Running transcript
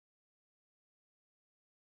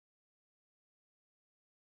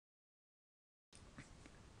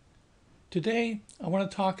Today, I want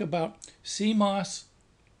to talk about CMOS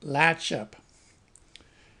Latch-Up.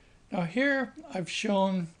 Now here I've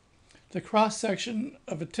shown the cross-section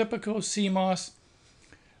of a typical CMOS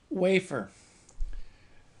wafer.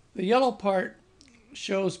 The yellow part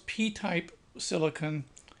shows P-type silicon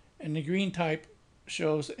and the green type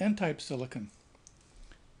shows N-type silicon.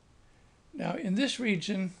 Now in this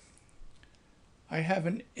region, I have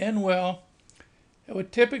an N-well that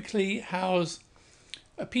would typically house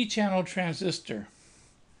a P-channel transistor.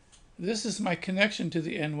 This is my connection to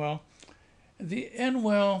the N-well. The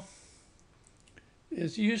N-well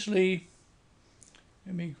is usually,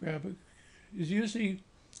 is usually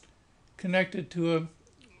connected to a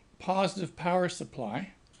positive power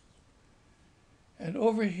supply. And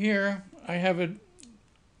over here I have a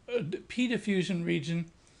P diffusion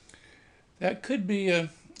region that could be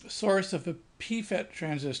a source of a PFET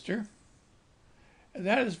transistor. And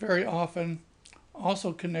that is very often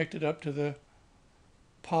also connected up to the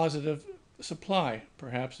positive supply.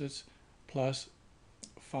 Perhaps it's plus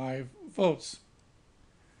 5 volts.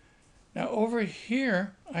 Now over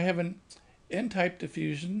here I have an N-type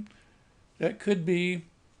diffusion that could be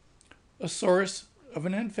a source of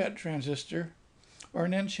an NFET transistor or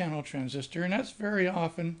an N-channel transistor, and that's very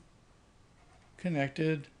often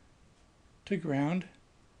connected to ground.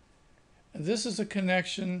 And this is a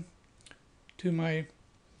connection to my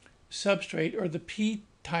substrate, or the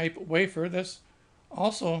P-type wafer, that's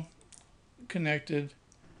also connected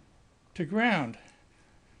to ground.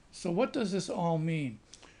 So what does this all mean?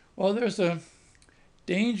 Well, there's a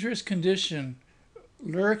dangerous condition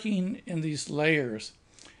lurking in these layers,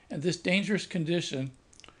 and this dangerous condition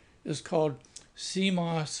is called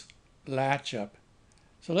CMOS Latch-Up.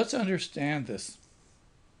 So let's understand this.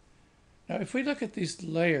 Now if we look at these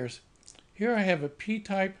layers, here I have a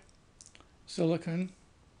P-type silicon,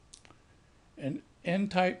 an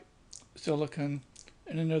N-type silicon,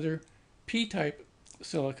 and another P-type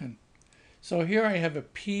silicon. So here I have a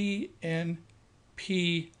PNP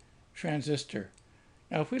transistor.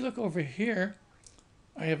 Now if we look over here,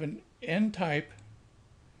 I have an N-type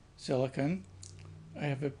silicon, I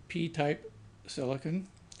have a P-type silicon,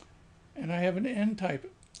 and I have an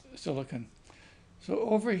N-type silicon. So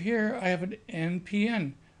over here I have an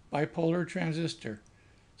NPN bipolar transistor.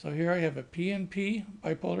 So here I have a PNP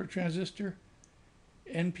bipolar transistor,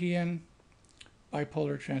 NPN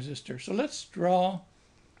bipolar transistor. So let's draw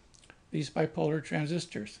these bipolar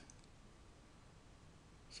transistors.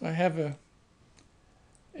 So I have an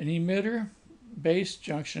emitter base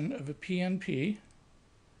junction of a PNP,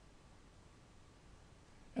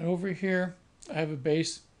 and over here I have a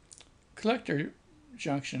base collector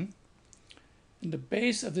junction, and the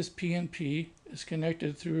base of this PNP is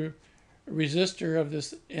connected through a resistor of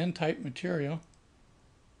this N-type material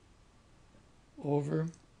over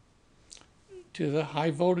to the high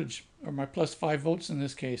voltage, or my plus 5 volts in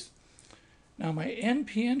this case. Now my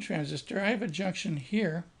NPN transistor, I have a junction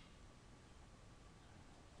here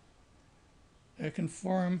that can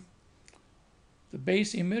form the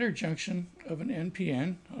base emitter junction of an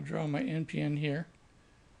NPN. I'll draw my NPN here,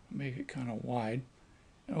 make it kind of wide.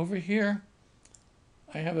 And over here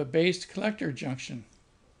I have a base collector junction.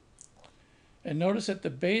 And notice that the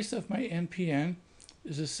base of my NPN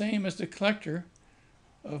is the same as the collector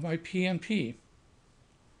of my PNP.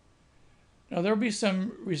 Now there will be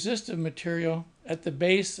some resistive material at the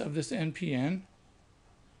base of this NPN,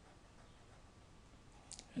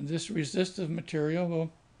 and this resistive material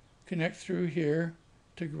will connect through here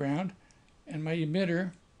to ground, and my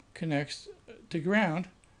emitter connects to ground.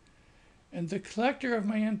 And the collector of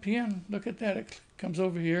my NPN, look at that, it comes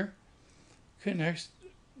over here, connects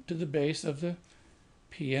to the base of the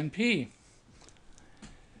PNP.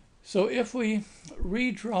 So if we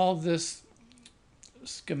redraw this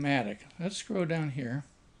schematic, let's scroll down here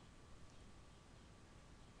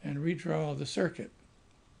and redraw the circuit.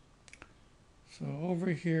 So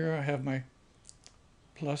over here I have my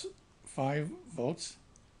plus 5 volts,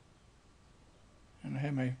 and I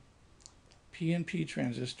have my PNP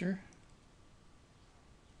transistor,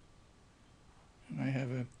 and I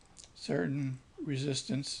have a certain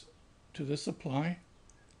resistance to the supply.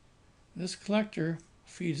 This collector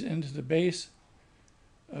feeds into the base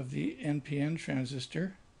of the NPN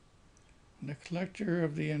transistor, and the collector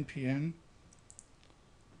of the NPN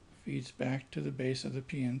feeds back to the base of the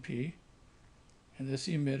PNP, and this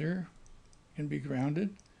emitter can be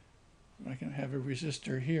grounded. I can have a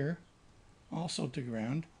resistor here also to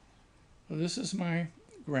ground. So this is my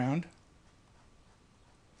ground.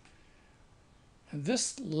 And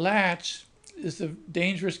this latch is a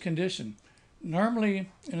dangerous condition. Normally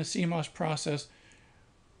in a CMOS process,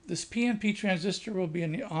 this PNP transistor will be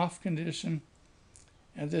in the off condition,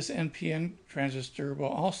 and this NPN transistor will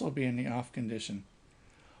also be in the off condition.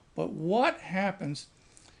 But what happens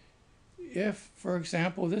if, for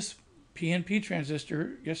example, this PNP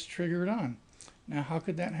transistor gets triggered on? Now, how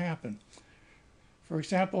could that happen? For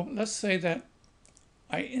example, let's say that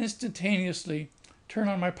I instantaneously turn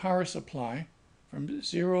on my power supply from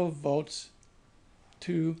 0 volts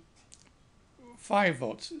to 5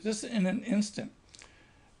 volts. This in an instant.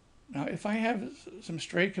 Now, if I have some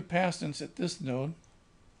stray capacitance at this node,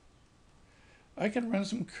 I can run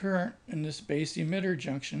some current in this base emitter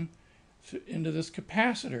junction into this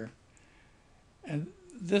capacitor. And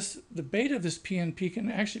the beta of this PNP can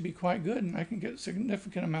actually be quite good, and I can get a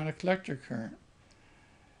significant amount of collector current.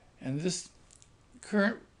 And this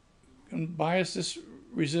current can bias this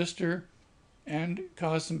resistor and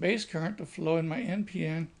cause some base current to flow in my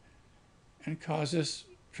NPN and cause this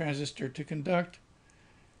transistor to conduct.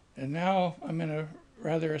 And now I'm in a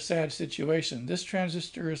rather sad situation. This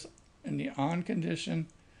transistor is in the on condition.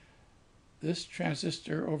 This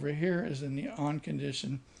transistor over here is in the on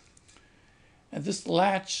condition. And this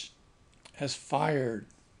latch has fired.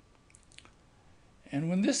 And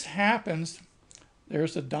when this happens,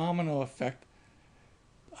 there's a domino effect.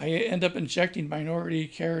 I end up injecting minority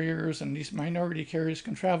carriers, and these minority carriers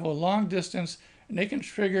can travel a long distance, and they can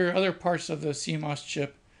trigger other parts of the CMOS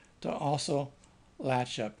chip to also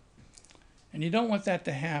latch up. And you don't want that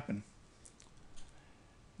to happen.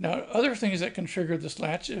 Now, other things that can trigger this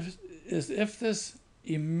latch is if this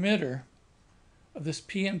emitter of this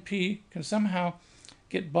PNP can somehow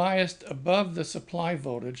get biased above the supply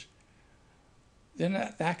voltage, then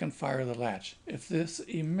that can fire the latch. If this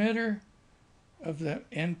emitter of the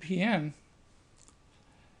NPN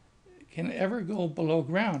can ever go below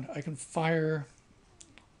ground, I can fire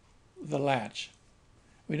the latch.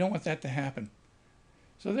 We don't want that to happen.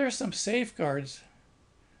 So there are some safeguards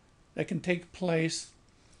that can take place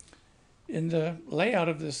in the layout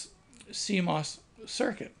of this CMOS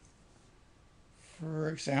circuit. For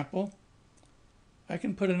example, I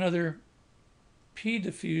can put another P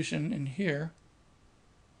diffusion in here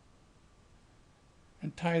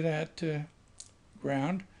and tie that to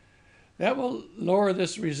ground. That will lower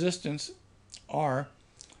this resistance R,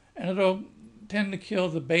 and it'll tend to kill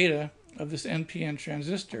the beta of this NPN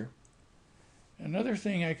transistor. Another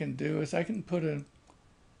thing I can do is I can put an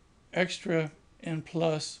extra N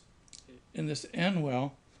plus in this N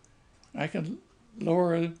well. I can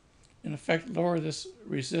lower, in effect, lower this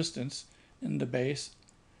resistance in the base,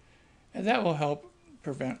 and that will help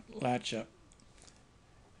prevent latch up.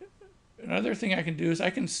 Another thing I can do is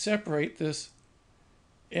I can separate this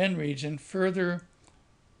N region further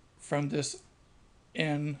from this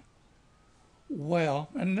N well,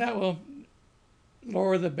 and that will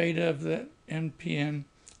lower the beta of the NPN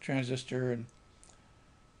transistor and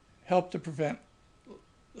help to prevent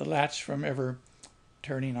the latch from ever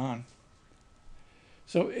turning on.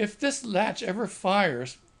 So if this latch ever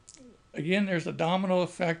fires, again, there's a domino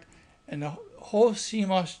effect, and the whole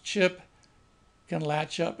CMOS chip can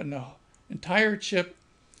latch up, and the entire chip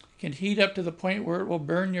can heat up to the point where it will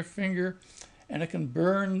burn your finger, and it can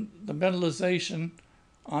burn the metallization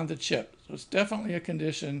on the chip. So it's definitely a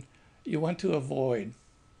condition you want to avoid.